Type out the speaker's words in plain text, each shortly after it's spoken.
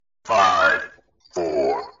5,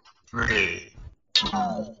 4, 3, 2,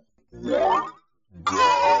 1,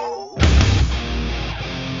 go.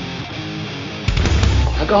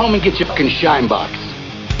 Now go home and get your fucking shine box.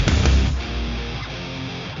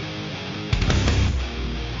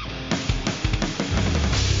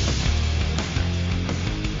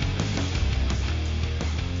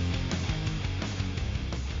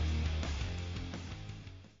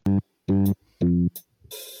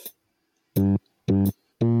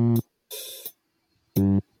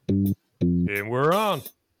 And we're on.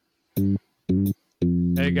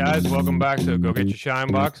 Hey guys, welcome back to Go Get Your Shine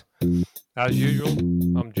Box. As usual,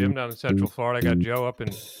 I'm Jim down in Central Florida. I got Joe up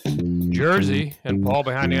in Jersey and Paul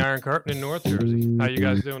behind the Iron Curtain in North Jersey. How you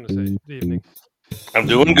guys doing this evening? I'm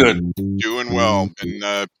doing good. Doing well.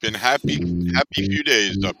 Been happy few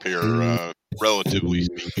days up here, relatively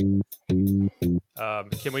speaking.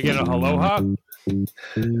 Can we get a aloha?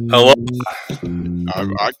 Hello.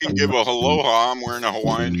 I can give a aloha. I'm wearing a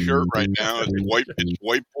Hawaiian shirt right now. It's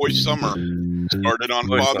white boy summer. Started on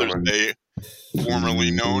Father's Day,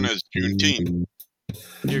 formerly known as Juneteenth.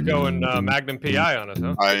 You're going Magnum PI on us,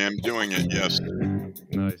 huh? I am doing it. Yes.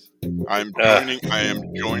 Nice. I am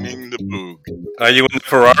joining the boog. Are you in the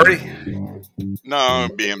Ferrari? No,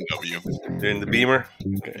 BMW. You're in the Beamer?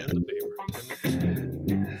 Okay.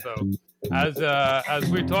 So, as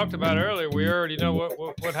we talked about earlier, we already know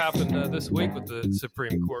what happened this week with the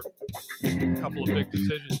Supreme Court. A couple of big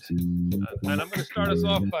decisions, and I'm going to start us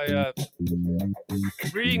off by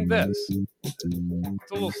reading this. It's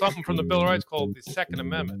a little something from the Bill of Rights called the Second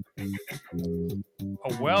Amendment.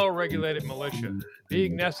 A well-regulated militia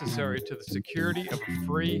being necessary to the security of a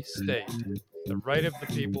free state. The right of the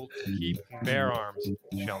people to keep and bear arms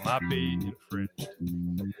shall not be infringed.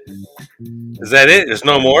 Is that it? There's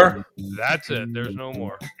no more? That's it. There's no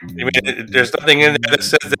more. You mean there's nothing in there that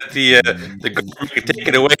says that the government can take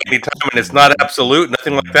it away anytime and it's not absolute?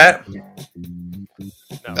 Nothing like that?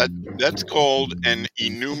 No. That's called an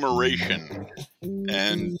enumeration.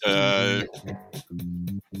 And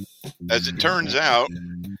as it turns out,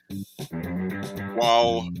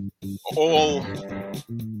 while all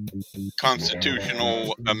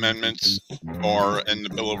constitutional amendments and the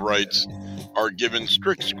Bill of Rights are given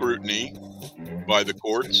strict scrutiny by the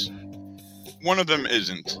courts, one of them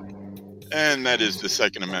isn't, and that is the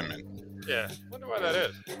Second Amendment. Yeah, wonder why that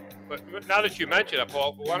is. But now that you mention it,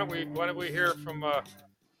 Paul, why don't we hear from our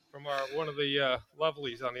one of the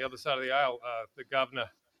lovelies on the other side of the aisle, the governor.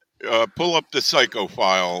 Pull up the psycho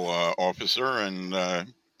file, officer, and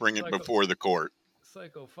bring it before the court.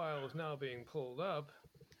 Psycho file is now being pulled up.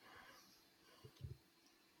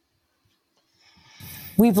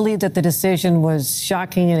 We believe that the decision was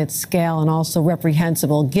shocking in its scale and also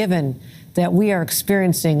reprehensible, given that we are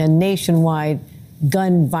experiencing a nationwide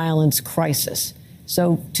gun violence crisis.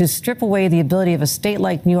 So to strip away the ability of a state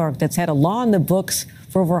like New York that's had a law in the books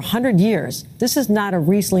for over 100 years, this is not a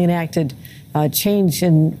recently enacted change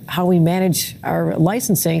in how we manage our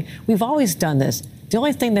licensing. We've always done this. The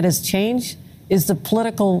only thing that has changed is the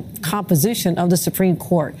political composition of the Supreme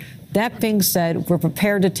Court. That being said, we're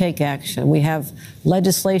prepared to take action. We have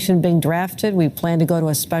legislation being drafted. We plan to go to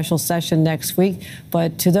a special session next week.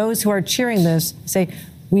 But to those who are cheering this, say,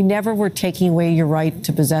 we never were taking away your right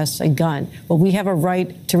to possess a gun, but we have a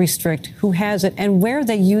right to restrict who has it and where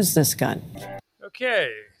they use this gun. Okay,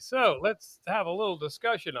 so let's have a little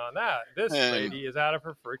discussion on that. This lady is out of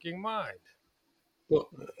her freaking mind. Well,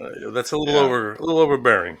 that's a little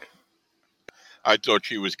overbearing. I thought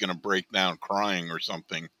she was going to break down crying or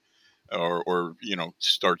something. Or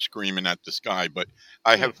start screaming at the sky. But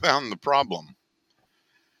I have found the problem.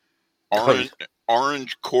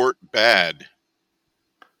 Orange Court bad.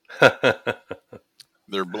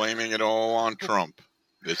 They're blaming it all on Trump.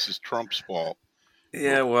 This is Trump's fault.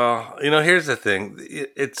 Yeah, well, here's the thing.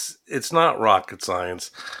 It's not rocket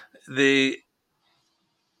science. If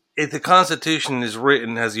the Constitution is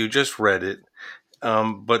written as you just read it,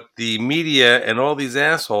 but the media and all these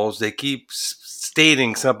assholes, they keep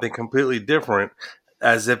stating something completely different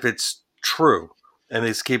as if it's true. And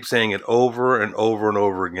they keep saying it over and over and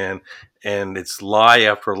over again. And it's lie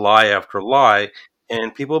after lie after lie.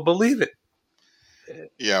 And people believe it.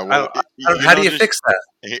 Yeah, well, how do you fix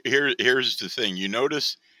that? Here's the thing. You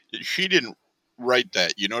notice she didn't write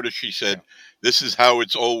that. You notice she said, this is how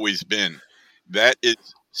it's always been. That is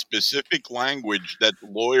specific language, that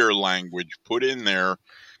lawyer language put in there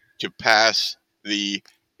to pass the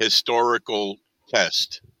historical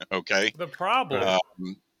test. Okay. The problem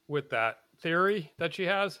with that theory that she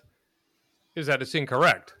has is that it's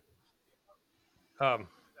incorrect.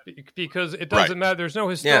 Because it doesn't matter. There's no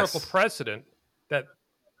historical precedent that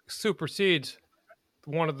supersedes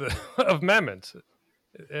one of the amendments.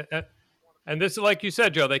 And this is like you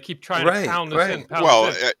said, Joe. They keep trying Right, to pound this right. in, pound Well,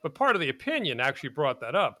 this in. But part of the opinion actually brought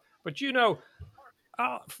that up. But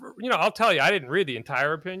I'll tell you, I didn't read the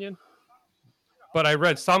entire opinion, but I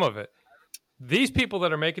read some of it. These people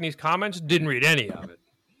that are making these comments didn't read any of it.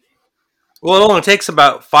 Well, it only takes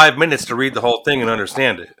about 5 minutes to read the whole thing and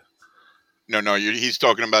understand it. no, he's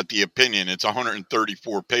talking about the opinion. It's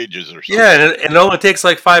 134 pages or something. Yeah, and it only takes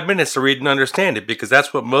like 5 minutes to read and understand it because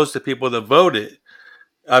that's what most of the people that voted.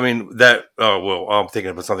 I mean, I'm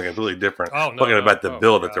thinking about something completely different. Oh, no, Talking about the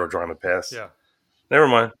bill that God. they were trying to pass. Yeah. Never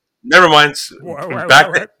mind.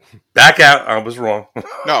 Right. Back out. I was wrong.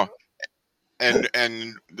 No, and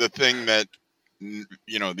the thing that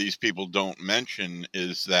these people don't mention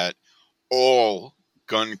is that all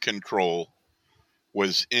gun control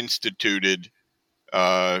was instituted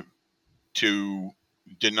to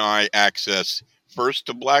deny access first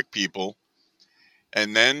to black people,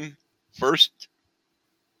 and then first.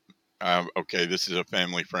 Okay, this is a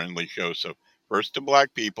family-friendly show, so first to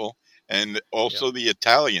black people, and also the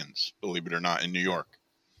Italians. Believe it or not, in New York.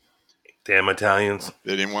 Damn Italians!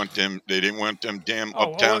 They didn't want them. They didn't want them damn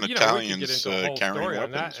uptown Italians on carrying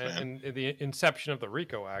weapons, that, man. and the inception of the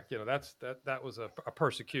RICO Act. That was a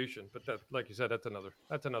persecution. But that, like you said,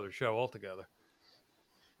 that's another show altogether.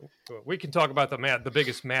 We can talk about the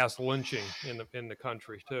biggest mass lynching in the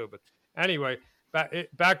country too. But anyway,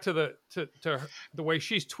 back to the way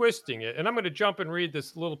she's twisting it, and I'm going to jump and read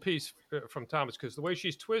this little piece from Thomas because the way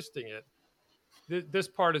she's twisting it. This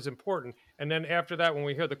part is important, and then after that, when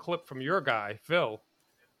we hear the clip from your guy Phil,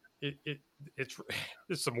 it's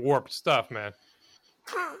some warped stuff, man.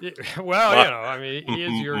 He is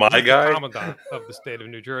your guy, commandant of the state of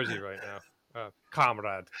New Jersey right now,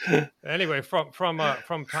 comrade. Anyway,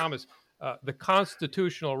 from Thomas, the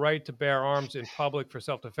constitutional right to bear arms in public for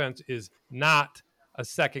self-defense is not a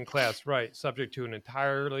second-class right, subject to an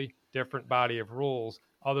entirely different body of rules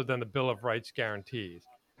other than the Bill of Rights guarantees.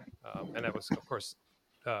 And that was, of course,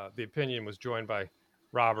 the opinion was joined by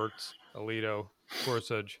Roberts, Alito,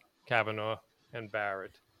 Gorsuch, Kavanaugh, and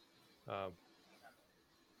Barrett.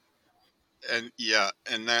 And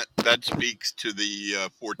that speaks to the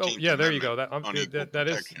 14th. Yeah, there you go. That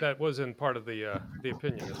that was in part of the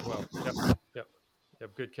opinion as well. Yep.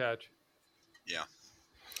 Good catch. Yeah.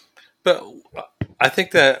 But I think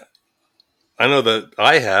that I know that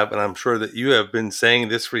I have, and I'm sure that you have been saying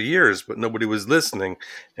this for years, but nobody was listening.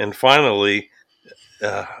 And finally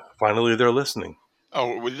they're listening.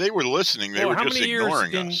 Oh, well, they were listening. They were just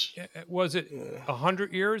ignoring us. Was it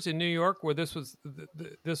 100 years in New York where this was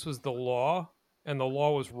the law, and the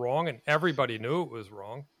law was wrong, and everybody knew it was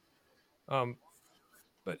wrong?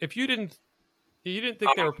 But if you didn't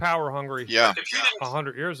think they were power hungry,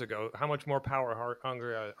 100 years ago, how much more power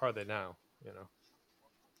hungry are they now?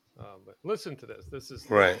 But listen to this. This is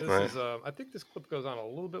right. I think this clip goes on a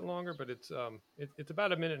little bit longer, but it's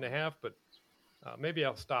about a minute and a half. But maybe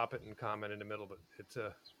I'll stop it and comment in the middle. But it's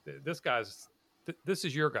this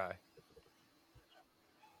is your guy.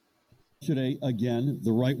 Yesterday, again,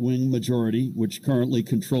 the right-wing majority, which currently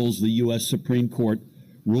controls the U.S. Supreme Court,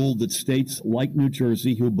 ruled that states like New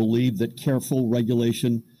Jersey, who believe that careful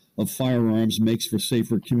regulation of firearms makes for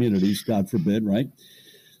safer communities, God forbid, right?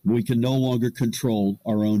 We can no longer control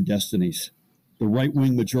our own destinies. The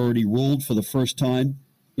right-wing majority ruled for the first time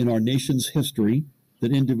in our nation's history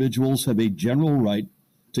that individuals have a general right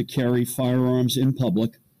to carry firearms in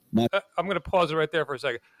public. I'm going to pause it right there for a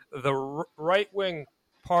second. The right-wing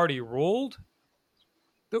party ruled?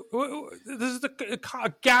 This is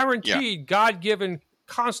the guaranteed God-given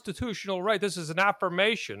constitutional right. This is an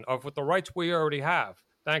affirmation of what the rights we already have.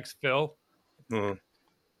 Thanks, Phil.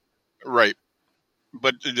 Mm-hmm. Right.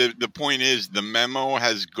 But the point is, the memo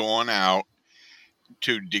has gone out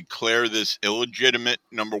to declare this illegitimate,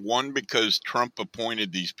 number one, because Trump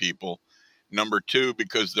appointed these people, number two,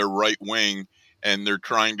 because they're right wing and they're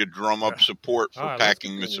trying to drum up support for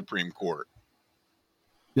packing the Supreme Court.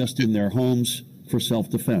 Just in their homes for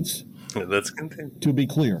self-defense. Let's continue. To be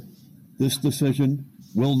clear, this decision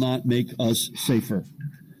will not make us safer.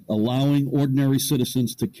 Allowing ordinary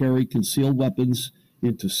citizens to carry concealed weapons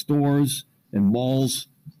into stores and malls,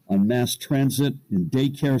 on mass transit, in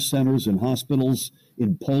daycare centers and hospitals,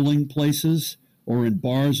 in polling places, or in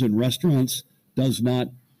bars and restaurants does not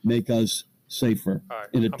make us safer. All right,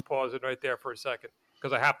 I'm pausing right there for a second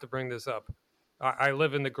because I have to bring this up. I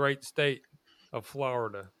live in the great state of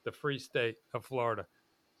Florida, the free state of Florida.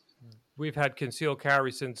 We've had concealed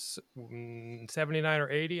carry since 79 or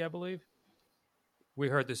 80, I believe. We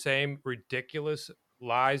heard the same ridiculous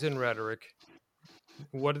lies and rhetoric.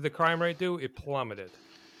 What did the crime rate do? It plummeted.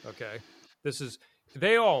 Okay. This is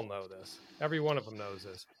they all know this. Every one of them knows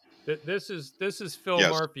this. This is Phil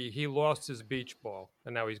Yes. Murphy. He lost his beach ball,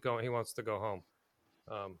 and now he wants to go home.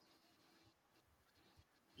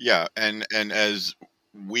 Yeah, and as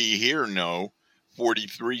we here know,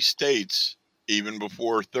 43 states, even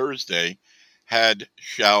before Thursday, had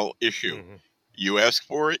shall issue. Mm-hmm. You ask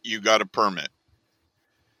for it, you got a permit.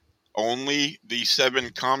 Only the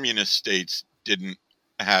 7 communist states didn't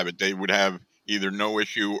have it. They would have either no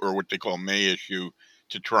issue or what they call may issue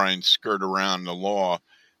to try and skirt around the law,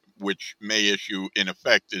 which may issue in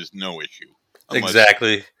effect is no issue.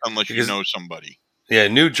 Exactly. Unless you know somebody. Yeah,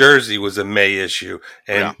 New Jersey was a May issue,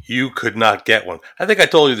 and you could not get one. I think I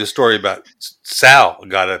told you the story about Sal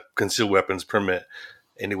got a concealed weapons permit,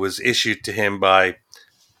 and it was issued to him by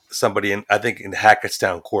somebody in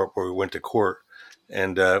Hackettstown Court, where we went to court,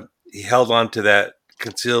 and he held on to that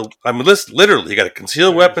concealed. I mean, literally, he got a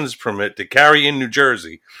concealed weapons permit to carry in New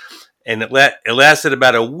Jersey, and it lasted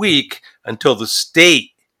about a week until the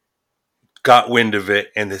state got wind of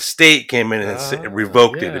it, and the state came in and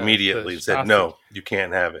revoked it immediately and said, no, you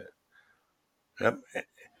can't have it. Yep.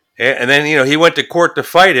 And then, he went to court to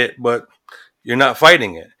fight it, but you're not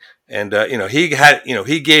fighting it. And,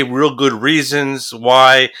 he gave real good reasons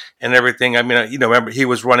why and everything. I mean, remember he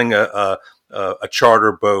was running a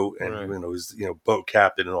charter boat and, he was, boat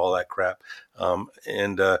captain and all that crap.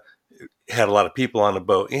 And had a lot of people on the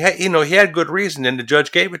boat. He had good reason, and the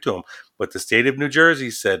judge gave it to him. But the state of New Jersey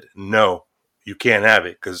said, no, you can't have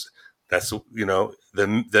it, because that's,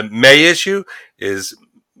 the may issue is,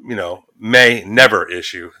 may never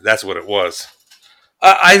issue. That's what it was.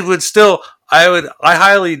 I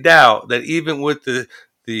highly doubt that even with the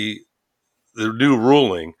new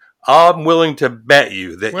ruling, I'm willing to bet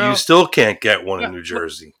you that you still can't get one in New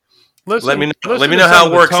Jersey. Let me know how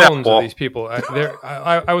it works out, Paul. These people.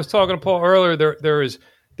 I was talking to Paul earlier.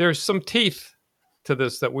 There's some teeth to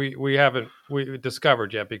this that we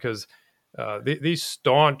discovered yet, because these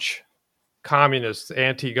staunch communists,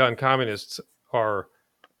 anti-gun communists, are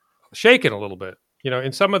shaken a little bit.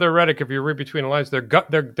 In some of their rhetoric, if you read between the lines,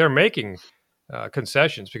 they're making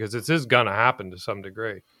concessions, because it is going to happen to some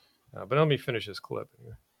degree. But let me finish this clip.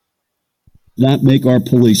 Not make our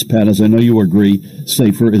police, Pat, as I know you agree,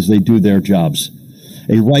 safer as they do their jobs.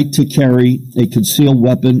 A right to carry a concealed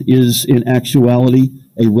weapon is, in actuality,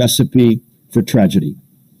 a recipe for tragedy.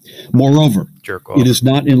 Moreover, it is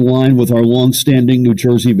not in line with our long-standing New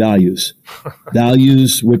Jersey values,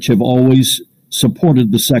 values which have always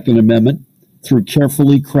supported the Second Amendment through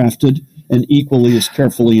carefully crafted and equally as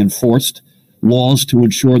carefully enforced laws to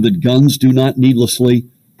ensure that guns do not needlessly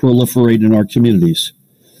proliferate in our communities.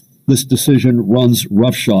 This decision runs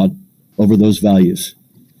roughshod over those values.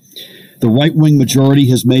 The right-wing majority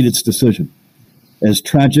has made its decision. As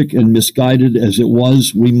tragic and misguided as it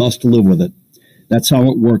was, we must live with it. That's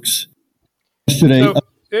how it works. Yesterday,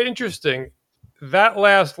 interesting. That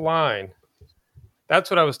last line,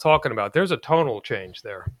 that's what I was talking about. There's a tonal change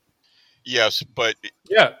there. Yes, but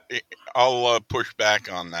yeah, I'll push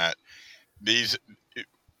back on that.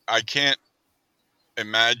 I can't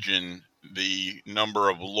imagine the number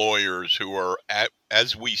of lawyers who are,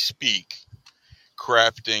 as we speak,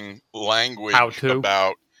 crafting language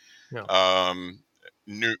about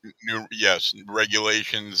new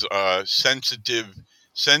regulations,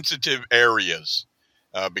 sensitive areas,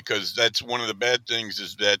 because that's one of the bad things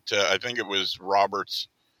is that I think it was Roberts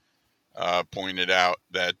pointed out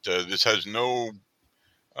that this has no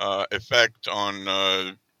effect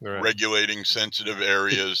on regulating sensitive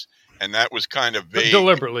areas. And that was kind of vague,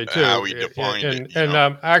 deliberately too. How he defined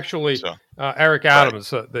it. Actually, Eric Adams,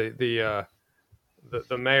 the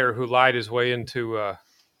mayor who lied his way into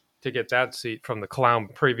to get that seat from the clown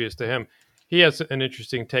previous to him, he has an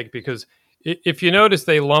interesting take, because if you notice,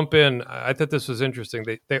 they lump in. I thought this was interesting.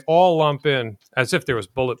 They all lump in, as if there was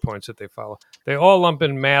bullet points that they follow. They all lump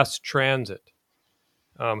in mass transit.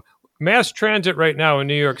 Mass transit right now in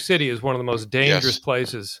New York City is one of the most dangerous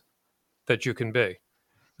places that you can be.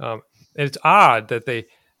 It's odd that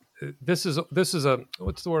this is a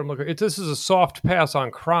what's the word I'm looking for? This is a soft pass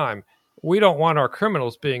on crime. We don't want our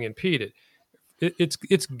criminals being impeded.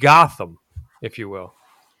 It's Gotham, if you will,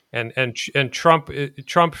 and Trump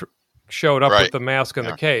showed up with the mask and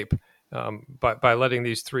the cape by letting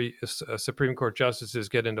these 3 Supreme Court justices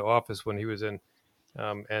get into office when he was in,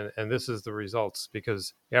 and this is the results,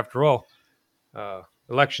 because after all,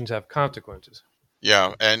 elections have consequences.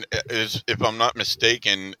 Yeah, and if I'm not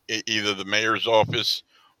mistaken, either the mayor's office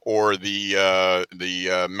or the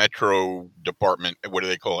Metro Department, what do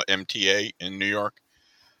they call it, MTA in New York,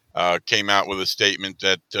 came out with a statement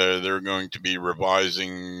that they're going to be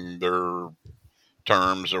revising their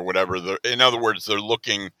terms or whatever. In other words, they're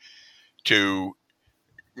looking to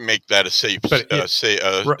make that a safe, But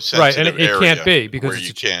sensitive right, and it area can't be because where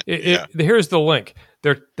you can't. Here's the link.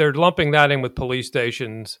 They're lumping that in with police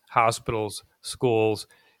stations, hospitals, schools.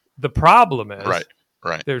 The problem is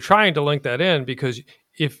right. they're trying to link that in because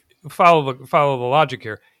if follow the logic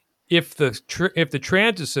here, if the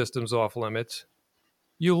transit system's off limits,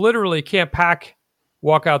 you literally can't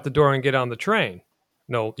walk out the door and get on the train.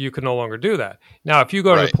 No, you can no longer do that. Now, if you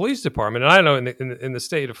go to the police department, and I know in the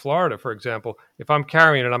state of Florida, for example, if I'm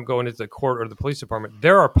carrying it, I'm going into the court or the police department,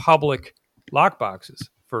 there are public lock boxes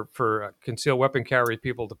for concealed weapon carry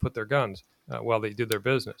people to put their guns while they do their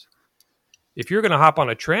business. If you're going to hop on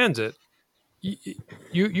a transit,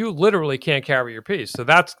 you literally can't carry your piece. So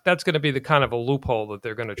that's going to be the kind of a loophole that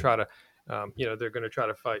they're going to try to, they're going to try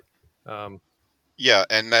to fight. Yeah,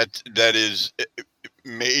 and that is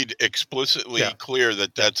made explicitly clear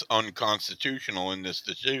that that's unconstitutional in this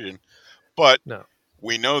decision. But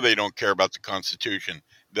we know they don't care about the Constitution.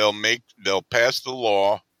 They'll pass the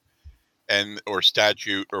law or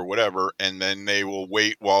statute or whatever, and then they will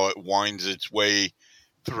wait while it winds its way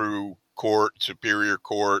through court, superior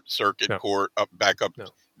court, circuit court, back up.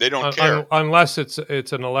 They don't care unless it's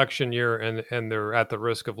an election year and they're at the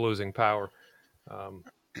risk of losing power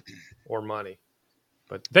or money.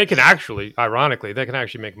 But they can actually, ironically,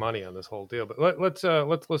 make money on this whole deal. But let's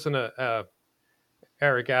listen to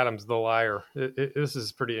Eric Adams, the liar. This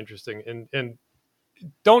is pretty interesting, and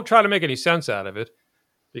don't try to make any sense out of it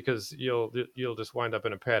because you'll just wind up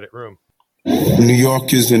in a padded room. New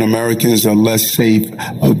Yorkers and Americans are less safe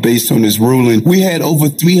based on this ruling. We had over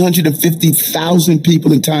 350,000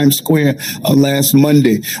 people in Times Square last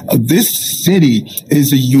Monday. This city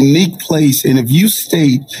is a unique place, and if you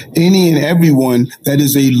state any and everyone that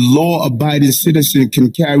is a law-abiding citizen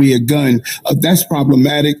can carry a gun, that's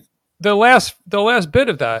problematic. The last bit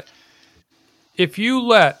of that, if you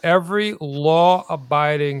let every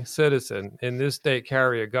law-abiding citizen in this state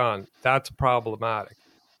carry a gun, that's problematic.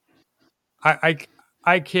 I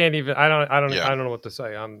can't even. I don't know what to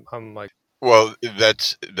say. I'm like. Well,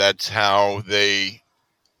 that's how they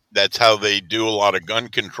do a lot of gun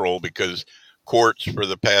control, because courts for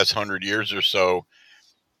the past 100 years or so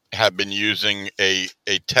have been using a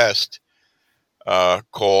test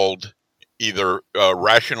called either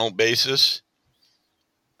rational basis,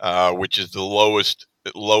 which is the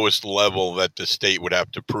lowest level that the state would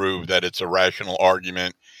have to prove that it's a rational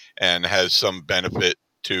argument and has some benefit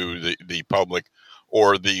to the public,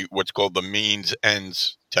 or what's called the means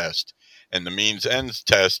ends test. And the means ends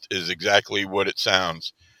test is exactly what it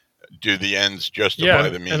sounds. Do the ends justify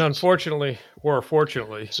the means? And unfortunately, or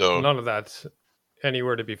fortunately, none of that's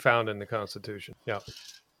anywhere to be found in the Constitution. Yeah.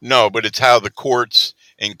 No, but it's how the courts,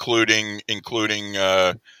 including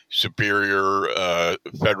superior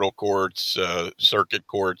federal courts, circuit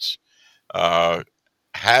courts,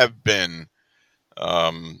 have been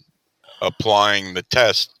applying the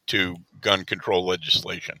test to gun control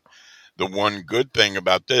legislation. The one good thing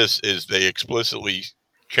about this is they explicitly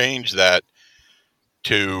changed that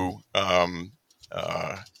to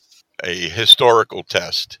a historical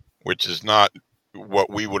test, which is not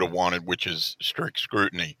what we would have wanted, which is strict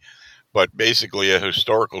scrutiny. But basically a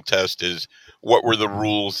historical test is what were the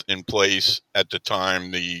rules in place at the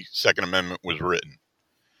time the Second Amendment was written.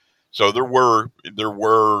 So there were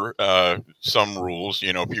some rules.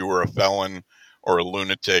 If you were a felon or a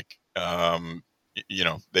lunatic,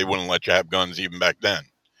 they wouldn't let you have guns even back then.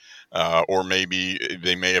 Or maybe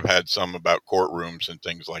they may have had some about courtrooms and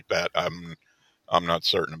things like that. I'm not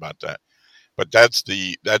certain about that. But that's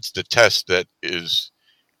the test that is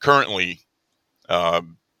currently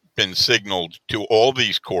been signaled to all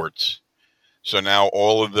these courts. So now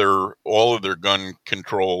all of their gun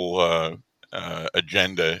control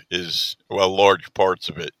agenda is, large parts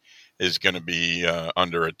of it is going to be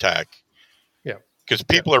under attack. Yeah, because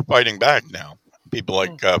people are fighting back now. People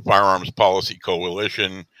like Firearms Policy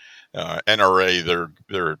Coalition, NRA,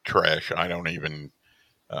 they're trash. I don't even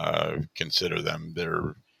consider them.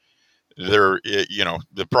 They're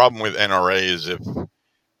the problem with NRA is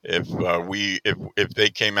if they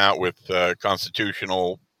came out with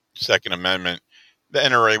constitutional Second Amendment, the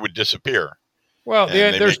NRA would disappear. Well,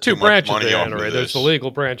 there's two branches of the NRA. There's the legal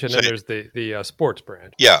branch, and then there's the sports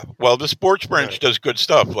branch. Yeah, well, the sports branch does good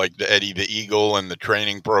stuff, like the Eddie the Eagle and the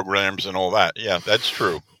training programs and all that. Yeah, that's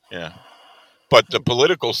true. Yeah, but the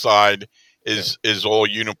political side is all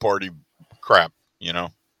uniparty crap. Yeah.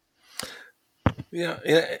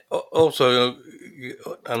 Also,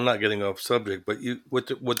 I'm not getting off subject, but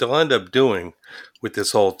what they'll end up doing with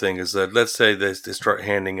this whole thing is that, let's say they start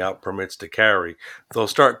handing out permits to carry, they'll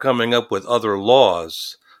start coming up with other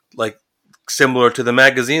laws, like similar to the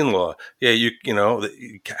magazine law. Yeah,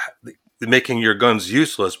 making your guns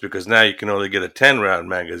useless because now you can only get a 10-round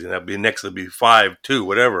magazine. It'll be 5, 2,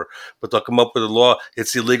 whatever. But they'll come up with a law.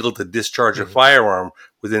 It's illegal to discharge a firearm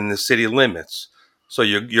within the city limits. So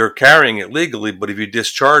you're carrying it legally, but if you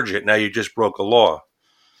discharge it, now you just broke a law.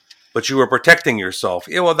 But you were protecting yourself.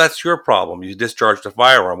 Yeah, well, that's your problem. You discharged a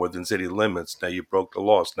firearm within city limits. Now you broke the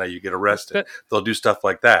law. So now you get arrested. They'll do stuff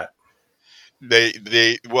like that. They've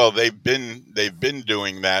been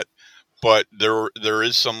doing that, but there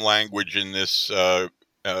is some language in this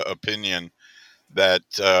opinion that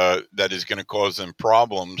is going to cause them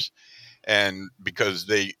problems, and because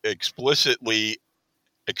they explicitly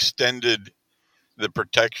extended the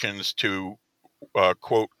protections to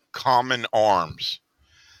quote common arms.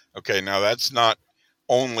 Okay, now that's not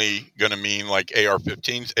only going to mean like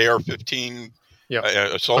AR-15s. AR-15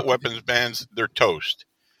 assault weapons bans, they're toast.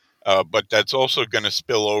 But that's also going to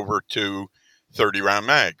spill over to 30-round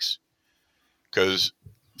mags, because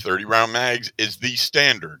 30-round mags is the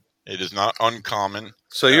standard. It is not uncommon.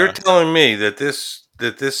 So you're telling me that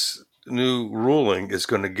this new ruling is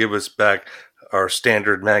going to give us back our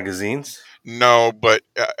standard magazines? No, but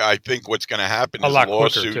I think what's going to happen is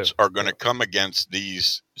lawsuits are going to come against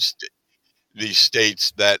these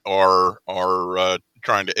states that are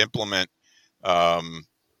trying to implement magazine.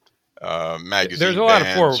 There's a lot of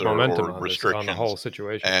forward momentum on the whole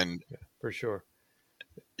situation, and for sure.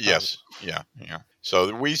 Yes, yeah.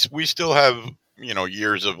 So we still have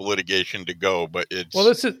years of litigation to go, but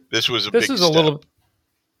this was a big step.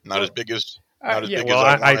 Not as big as I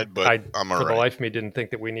wanted, but I'm all right. For the life of me, didn't think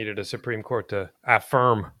that we needed a Supreme Court to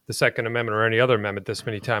affirm the Second Amendment or any other amendment this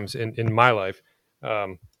many times in my life.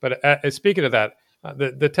 But speaking of that,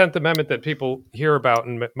 the 10th Amendment that people hear about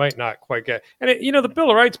and might not quite get, and the Bill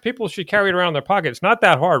of Rights, people should carry it around in their pocket. It's not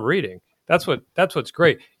that hard reading. That's what's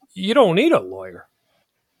great. You don't need a lawyer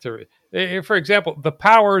to read. For example, the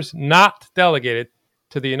powers not delegated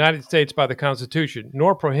to the United States by the Constitution,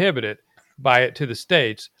 nor prohibited by it to the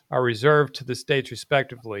states, are reserved to the states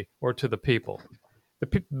respectively, or to the people.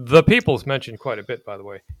 The people's mentioned quite a bit, by the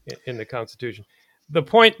way, in the Constitution. The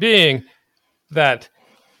point being that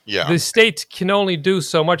the states can only do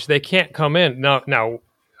so much. They can't come in. Now,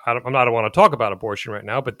 I don't want to talk about abortion right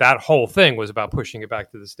now, but that whole thing was about pushing it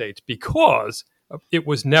back to the states because it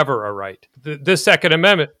was never a right. The Second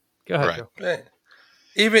Amendment. Go ahead, Joe.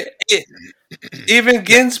 Even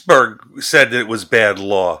Ginsburg said that it was bad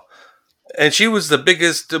law. And she was the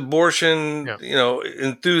biggest abortion,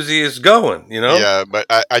 enthusiast going, Yeah, but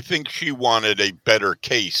I think she wanted a better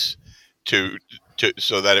case to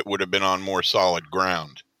so that it would have been on more solid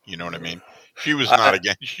ground. You know what I mean? She was not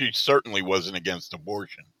against. She certainly wasn't against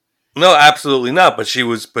abortion. No, absolutely not. But she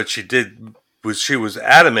was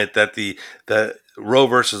adamant that Roe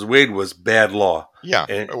versus Wade was bad law. Yeah,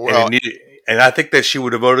 and I think that she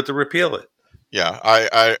would have voted to repeal it. Yeah,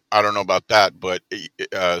 I don't know about that, but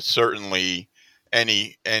certainly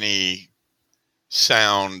any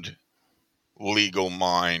sound legal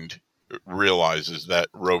mind realizes that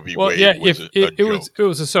Roe v. Wade was a joke. It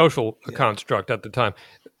was a social construct at the time.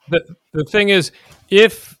 The thing is,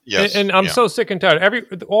 I'm so sick and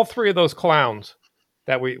tired. All three of those clowns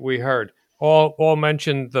that we heard all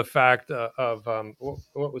mentioned the fact of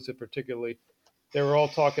what was it particularly? They were all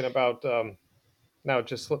talking about. Now it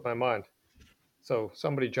just slipped my mind. So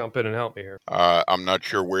somebody jump in and help me here. I'm not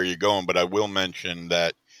sure where you're going, but I will mention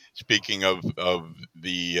that speaking of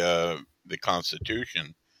the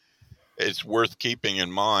Constitution, it's worth keeping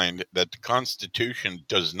in mind that the Constitution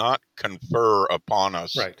does not confer upon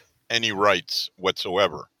us any rights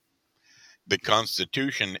whatsoever. The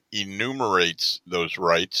Constitution enumerates those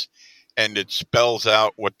rights, and it spells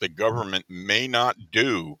out what the government may not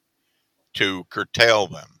do to curtail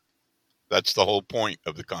them. That's the whole point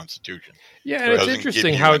of the Constitution. Yeah, and it's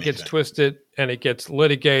interesting how it gets twisted, and it gets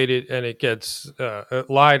litigated, and it gets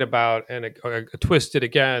lied about, and it twisted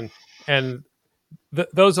again. And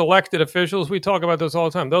those elected officials, we talk about this all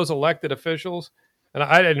the time. Those elected officials, and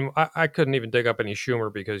I couldn't even dig up any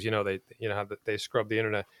Schumer because they scrub the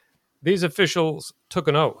internet. These officials took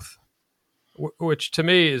an oath, which to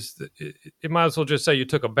me is it might as well just say you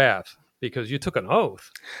took a bath. Because you took an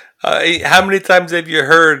oath. How many times have you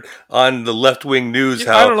heard on the left-wing news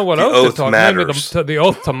how I don't know what oath matters? Maybe the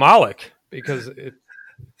oath to Moloch. Because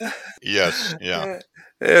Yes, yeah.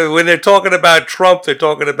 When they're talking about Trump, they're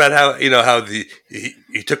talking about how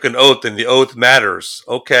he took an oath and the oath matters.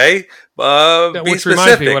 Okay, be Which specific.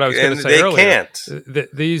 reminds me of what I was going to and say they earlier.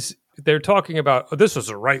 can't. They're talking about this is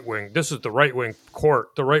a right wing. This is the right wing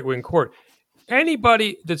court. The right wing court.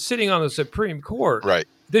 Anybody that's sitting on the Supreme Court, Right.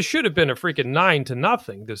 this should have been a freaking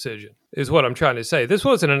 9-0 decision. Is what I'm trying to say. This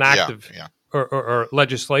wasn't an active or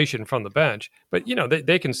legislation from the bench, but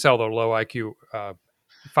they can sell their low IQ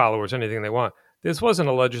followers anything they want. This wasn't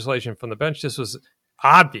a legislation from the bench. This was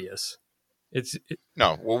obvious.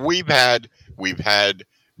 No. Well, we've had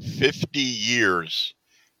 50 years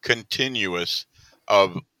continuous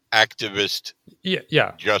of activist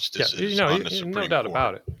justices on the Supreme no doubt Court.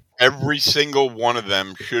 about it. Every single one of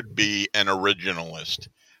them should be an originalist,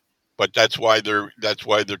 but that's why they're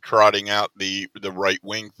trotting out the right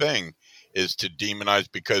wing thing, is to demonize,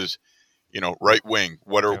 because right wing.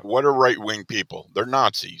 What are right wing people? They're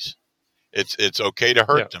Nazis. It's okay to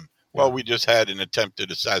hurt them. Well, we just had an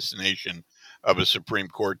attempted assassination of a Supreme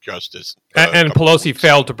Court justice. And Pelosi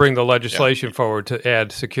failed to bring the legislation forward to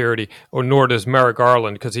add security, or nor does Merrick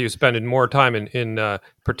Garland, because he was spending more time in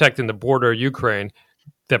protecting the border of Ukraine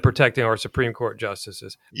than protecting our Supreme Court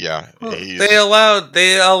justices. Yeah. They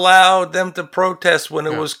allowed them to protest when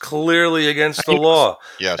it was clearly against the law.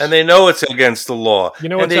 Yes. And they know it's against the law.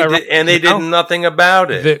 And they did nothing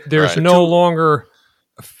about it. There's no longer,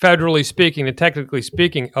 federally speaking and technically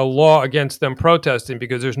speaking, a law against them protesting,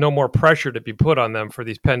 because there's no more pressure to be put on them for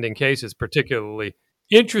these pending cases, particularly.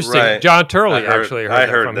 Interesting. Right. John Turley I heard that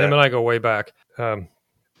from that. him, and I go way back.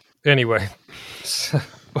 Anyway,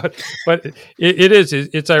 but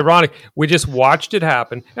it's ironic. We just watched it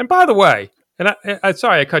happen. And by the way, and I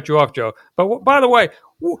sorry I cut you off, Joe, but by the way,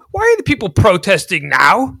 why are the people protesting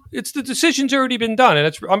now? It's the decision's already been done,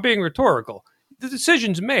 and I'm being rhetorical. The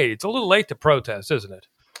decision's made. It's a little late to protest, isn't it?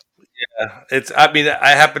 Yeah, I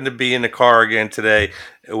happened to be in the car again today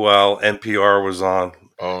while NPR was on.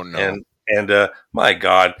 Oh no! And my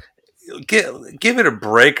God, give it a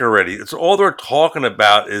break already. It's all they're talking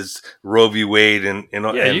about is Roe v. Wade and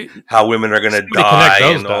how women are going to die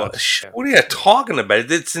and all. What are you talking about?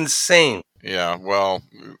 It's insane. Yeah, well,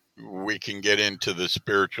 we can get into the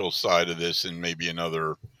spiritual side of this in maybe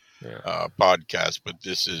another podcast, but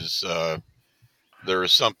this is. There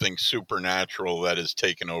is something supernatural that has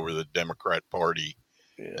taken over the Democrat Party,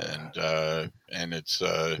 and it's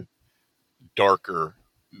darker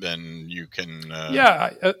than you can.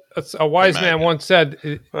 A wise man once said,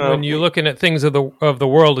 "When you're looking at things of the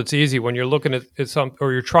world, it's easy. When you're looking at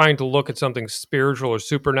or you're trying to look at something spiritual or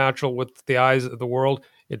supernatural with the eyes of the world,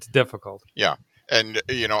 it's difficult." Yeah, and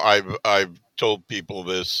I've told people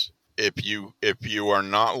this: if you are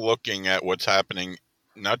not looking at what's happening,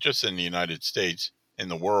 not just in the United States, in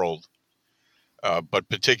the world, but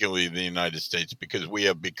particularly the United States, because we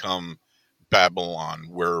have become Babylon,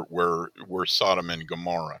 we're Sodom and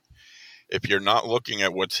Gomorrah. If you're not looking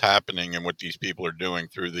at what's happening and what these people are doing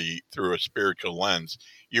through a spiritual lens,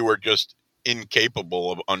 you are just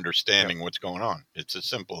incapable of understanding what's going on. It's as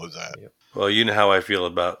simple as that. Well, you know how I feel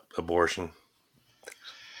about abortion.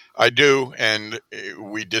 I do, and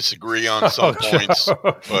we disagree on some points,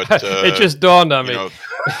 but it just dawned on me.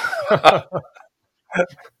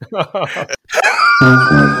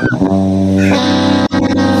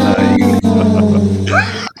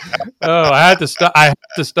 I had to stop. I had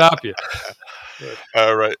to stop you.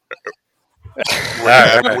 All right,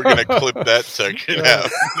 we're gonna clip that section out.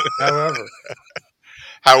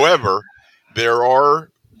 However, there are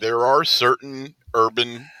certain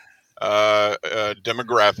urban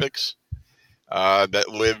demographics that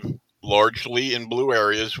live largely in blue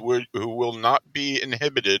areas who will not be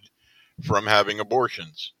inhibited from having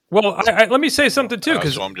abortions. Well, let me say something too,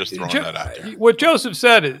 because so I'm just throwing that out there. What Joseph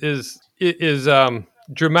said is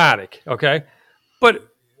dramatic, okay? But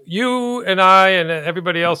you and I and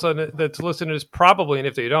everybody else that's listening to this probably, and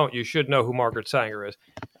if they don't, you should know who Margaret Sanger is.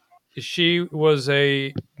 She was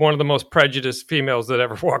one of the most prejudiced females that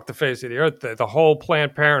ever walked the face of the earth. The whole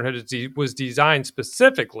Planned Parenthood was designed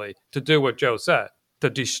specifically to do what Joe said, to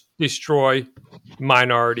destroy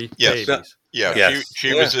minority babies.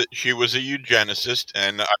 She was a eugenicist,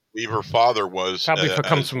 and I believe her father was probably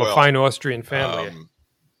comes from a fine Austrian family.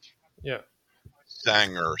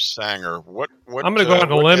 Sanger. What? I'm going to go out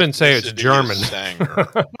on a limb and say it's German. Sanger.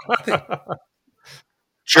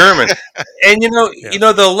 German, and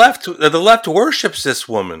the left worships this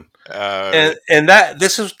woman, and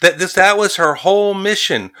that was her whole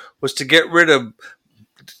mission, was to get rid of,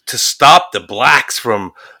 to stop the blacks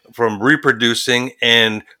from reproducing,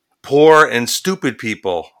 and poor and stupid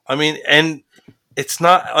people. I mean, and it's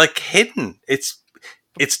not like hidden. It's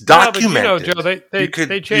It's No, but documented. Joe,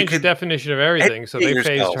 they changed the definition of everything, so they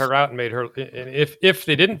phased her out and made her. And if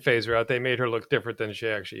they didn't phase her out, they made her look different than she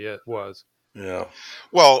actually was. Yeah.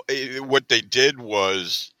 Well, what they did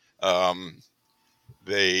was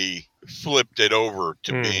they flipped it over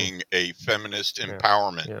to being a feminist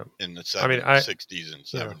empowerment in the 60s and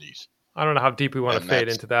 70s. I don't know how deep we want to fade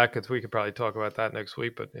into that because we could probably talk about that next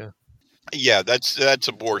week. But yeah, that's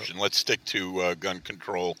abortion. Let's stick to gun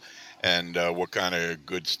control and what kind of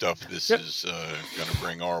good stuff this is going to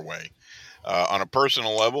bring our way. On a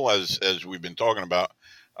personal level, as we've been talking about,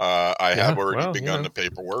 I have already begun the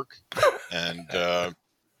paperwork, and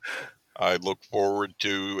I look forward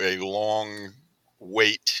to a long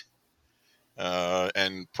wait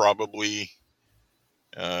and probably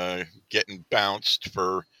getting bounced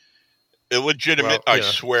for illegitimate, I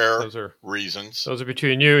swear, reasons. Those are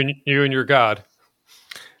between you and your God.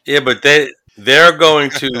 Yeah, but they're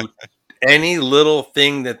going to any little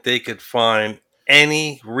thing that they could find,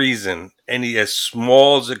 any reason, any as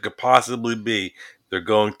small as it could possibly be, they're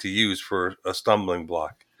going to use for a stumbling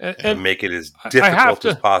block and make it as difficult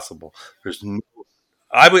as possible. There's no.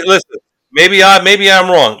 Listen. Maybe I'm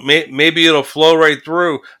wrong. Maybe it'll flow right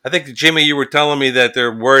through. I think, Jimmy, you were telling me that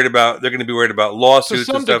they're going to be worried about lawsuits to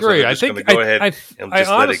some and stuff. degree. So I think go ahead and I just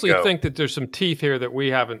honestly let it go. think that there's some teeth here that we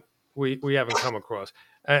haven't come across,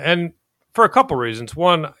 and for a couple reasons.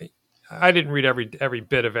 One, I didn't read every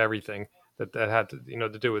bit of everything that had to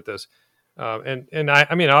to do with this, and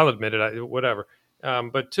I mean I'll admit it, whatever.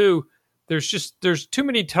 But two, there's too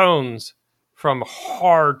many tones from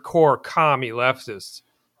hardcore commie leftists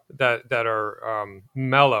that are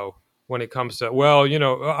mellow when it comes to, well,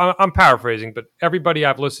 I'm paraphrasing, but everybody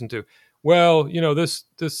I've listened to, well, this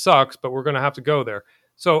sucks, but we're going to have to go there.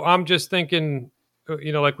 So I'm just thinking,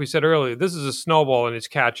 like we said earlier, this is a snowball and it's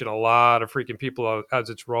catching a lot of freaking people as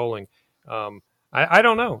it's rolling. I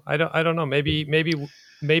don't know. I don't know. Maybe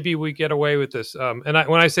we get away with this. And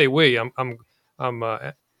when I say we, I'm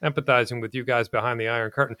empathizing with you guys behind the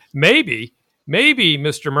Iron Curtain. Maybe,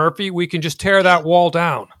 Mr. Murphy, we can just tear that wall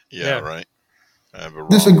down. Yeah. Right.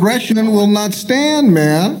 This aggression will not stand,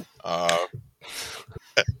 man.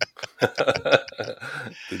 The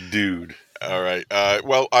dude. All right.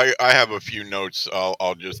 Well, I have a few notes.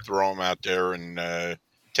 I'll just throw them out there and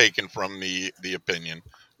taken from the opinion.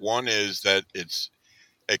 One is that it's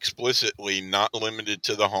explicitly not limited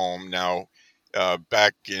to the home. Now,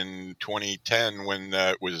 back in 2010, when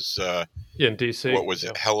that was in DC, what was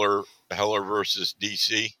it, Heller versus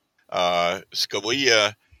DC?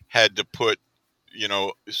 Scalia had to put,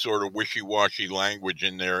 sort of wishy-washy language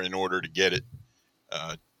in there in order to get it,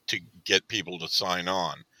 to get people to sign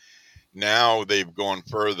on. Now they've gone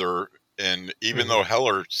further, and even though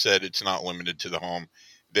Heller said it's not limited to the home,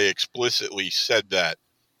 they explicitly said that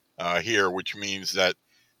here, which means that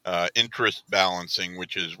interest balancing,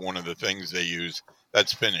 which is one of the things they use,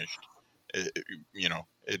 that's finished.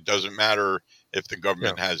 It doesn't matter if the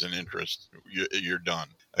government has an interest. You're done.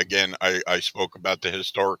 Again, I spoke about the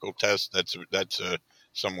historical test. That's a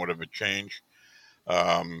somewhat of a change.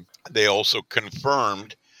 They also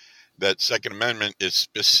confirmed that Second Amendment is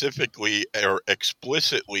specifically or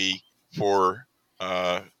explicitly for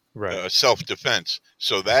self-defense.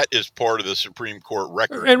 So that is part of the Supreme Court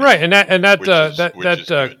record. And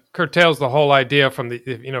that curtails the whole idea from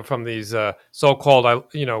these so-called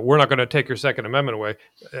we're not going to take your Second Amendment away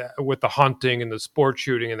with the hunting and the sport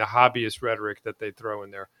shooting and the hobbyist rhetoric that they throw in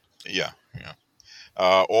there. Yeah.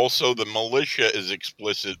 Also, the militia is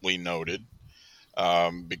explicitly noted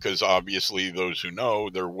because obviously those who know,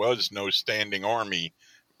 there was no standing army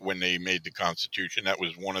when they made the Constitution. That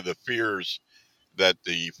was one of the fears that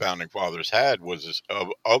the founding fathers had, was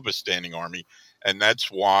of a standing army, and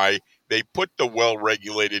that's why they put the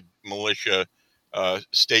well-regulated militia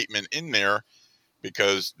statement in there,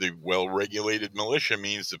 because the well-regulated militia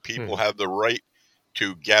means the people have the right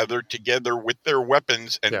to gather together with their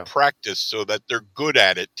weapons and practice so that they're good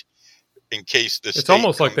at it in case the state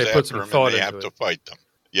almost comes like they put some after them thought and they into have it. to fight them.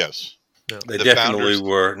 Yes. Yeah. They definitely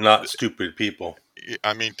were not stupid people.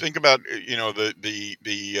 I mean, think about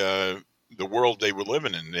the world they were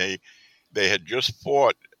living in. They had just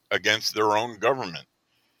fought against their own government,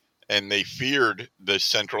 and they feared the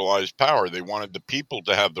centralized power. They wanted the people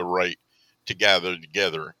to have the right to gather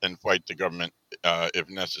together and fight the government if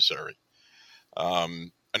necessary.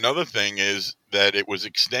 Another thing is that it was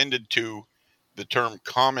extended to the term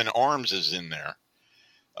common arms is in there.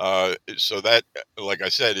 So that, like I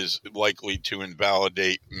said, is likely to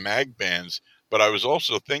invalidate mag bans. But I was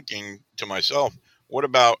also thinking to myself, what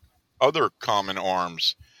about other common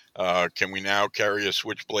arms? Can we now carry a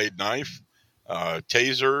switchblade knife,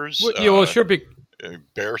 tasers? Well, it should be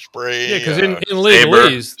bear spray. Yeah, because in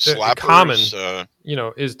legalese, the common,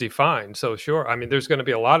 slappers, is defined. So sure, I mean, there's going to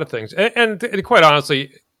be a lot of things, and quite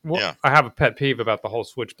honestly, I have a pet peeve about the whole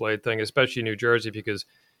switchblade thing, especially in New Jersey, because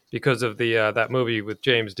of the that movie with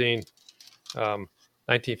James Dean,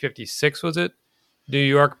 1956 was it? New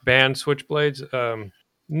York banned switchblades.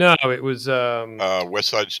 No, it was West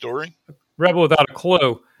Side Story. Rebel Without a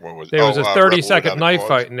Clue. What was there was a 30-second knife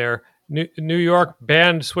fight in there. New York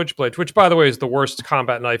banned switchblades, which, by the way, is the worst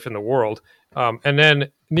combat knife in the world. And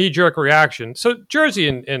then knee-jerk reaction. So Jersey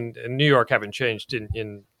and New York haven't changed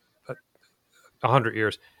in 100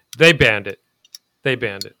 years. They banned it.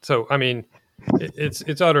 So, I mean,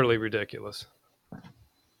 it's utterly ridiculous.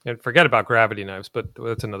 And forget about gravity knives, but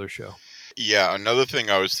that's another show. Yeah, another thing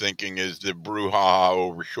I was thinking is the brouhaha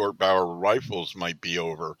over short barrel rifles might be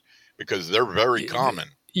over because they're very common.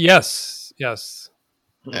 Yes.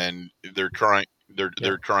 And they're trying.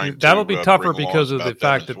 They're trying. That'll be tougher bring because laws of the about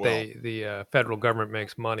fact them that as well. the federal government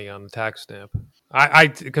makes money on the tax stamp.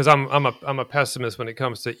 Because I'm a pessimist when it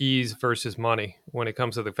comes to ease versus money when it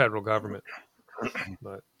comes to the federal government.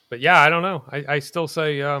 But yeah, I don't know. I still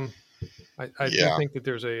say I do think that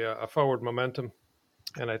there's a forward momentum,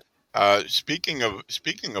 and Speaking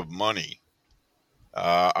of money,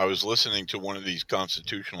 I was listening to one of these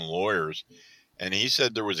constitutional lawyers, and he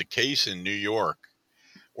said there was a case in New York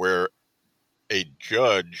where a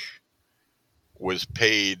judge was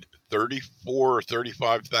paid $34,000 or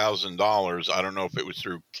 $35,000. I don't know if it was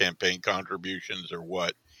through campaign contributions or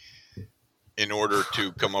what, in order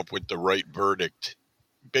to come up with the right verdict,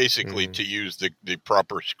 basically to use the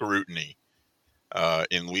proper scrutiny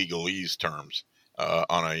in legalese terms.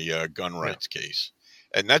 On a gun rights case,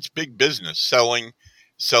 and that's big business. Selling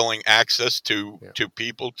access to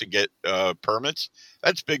people to get permits.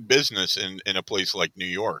 That's big business in a place like New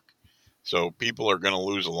York. So people are going to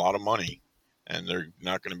lose a lot of money, and they're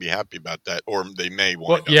not going to be happy about that, or they may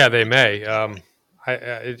want. Well, yeah, they may.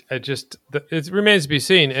 It remains to be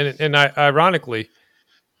seen. And ironically,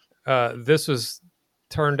 this was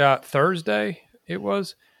turned out Thursday. It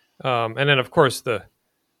was, and then of course the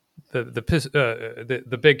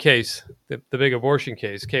big case, the big abortion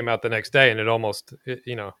case, came out the next day, and it almost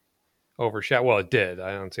overshadowed. Well, it did.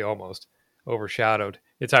 I don't say almost overshadowed.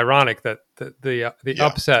 It's ironic that the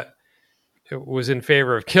upset was in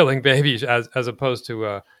favor of killing babies as opposed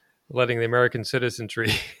to letting the American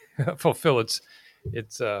citizenry fulfill its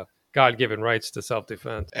God-given rights to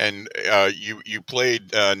self-defense. And you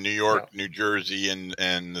played New York, New Jersey,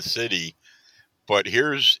 and the city. But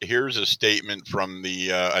here's a statement from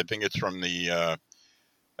the I think it's from the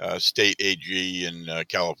state AG in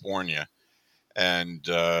California, and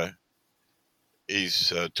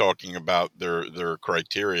he's talking about their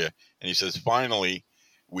criteria, and he says, finally,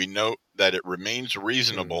 we note that it remains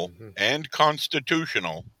reasonable and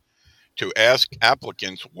constitutional to ask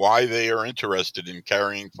applicants why they are interested in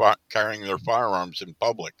carrying their firearms in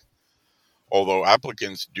public. Although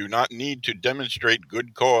applicants do not need to demonstrate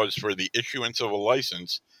good cause for the issuance of a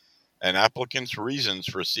license, an applicant's reasons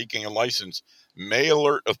for seeking a license may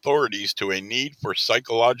alert authorities to a need for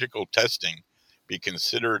psychological testing be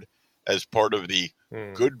considered as part of the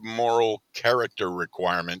good moral character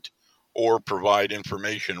requirement, or provide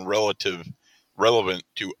information relevant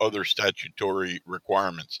to other statutory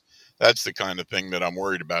requirements. That's the kind of thing that I'm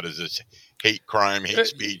worried about, is this hate crime, hate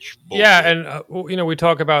speech bullshit. Yeah, and we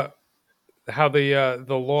talk about how the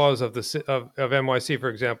laws of NYC, for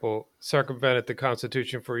example, circumvented the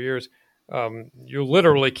Constitution for years. You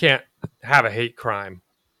literally can't have a hate crime.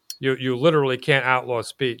 You literally can't outlaw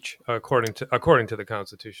speech according to the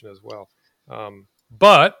Constitution as well.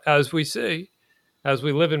 But as we see, as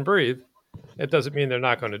we live and breathe, it doesn't mean they're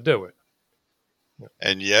not going to do it.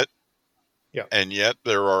 And yet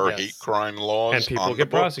there are hate crime laws, and people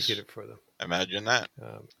get prosecuted for them. Imagine that.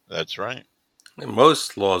 That's right. And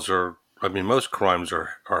most crimes are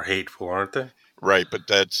hateful, aren't they? Right, but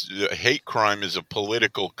hate crime is a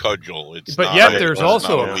political cudgel. But yet there's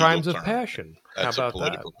also crimes of passion. That's How about a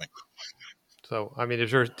political thing. So, I mean,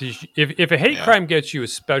 if a hate crime gets you a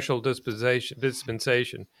special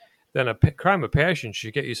dispensation, then a crime of passion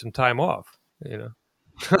should get you some time off. Well,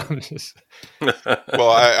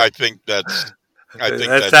 I think that's.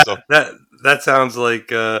 That sounds like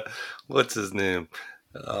what's his name?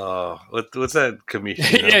 What's that comedian?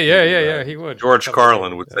 Yeah. He would. George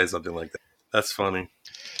Carlin would say something like that. That's funny.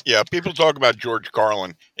 Yeah, people talk about George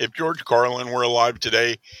Carlin. If George Carlin were alive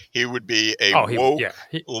today, he would be a woke,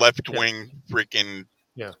 left-wing freaking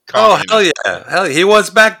communist. Oh, hell yeah. Hell, he was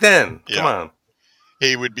back then. Come on.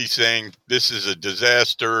 He would be saying, this is a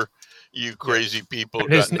disaster. You crazy people.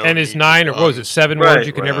 And his 9 or what was it, 7 words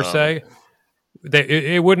you can never say?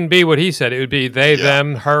 it wouldn't be what he said. It would be they, Yeah.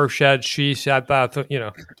 them, her, shed, she, said that.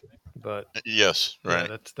 But Yes, right.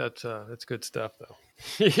 yeah, that's good stuff though.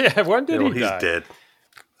 Yeah, when did he He's die? dead.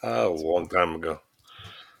 A long time ago.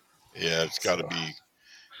 Yeah, it's got to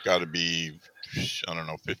be, I don't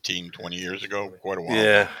know, 15, 20 years ago, quite a while.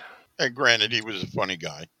 Yeah. And granted, he was a funny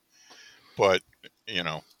guy, but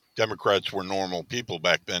Democrats were normal people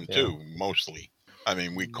back then too, mostly. I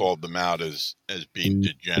mean, we called them out as being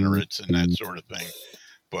degenerates and that sort of thing,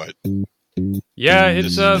 but Yeah,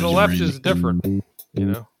 it's This the is left crazy. is different.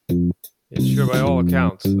 It's sure by all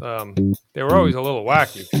accounts. They were always a little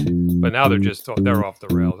wacky, but now they're off the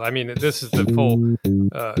rails. I mean, this is the full.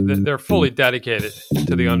 They're fully dedicated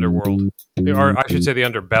to the underworld, or I should say, the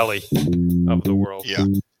underbelly of the world. yeah,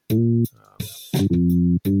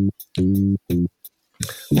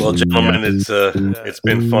 Well, gentlemen, it's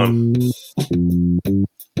been fun.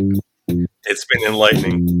 It's been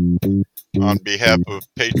enlightening. on behalf of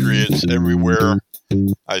patriots everywhere,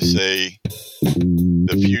 I say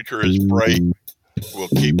the future is bright. We'll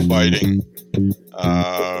keep fighting. With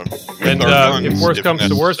And our guns, if worse comes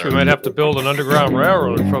to worse, we necessary. might have to build an underground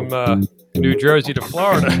railroad from New Jersey to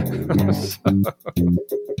Florida.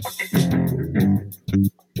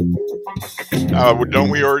 Don't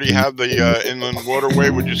we already have the inland waterway?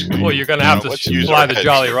 We're just Well, you're going to have to let's use fly our the heads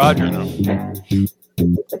Jolly here, Roger.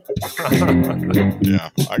 Yeah,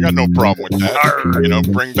 I got no problem with that.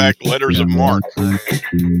 Bring back letters of marque. All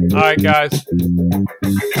right, guys.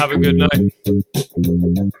 Have a good night.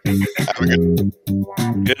 Have a good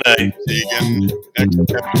Good night. See you again next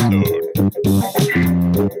episode.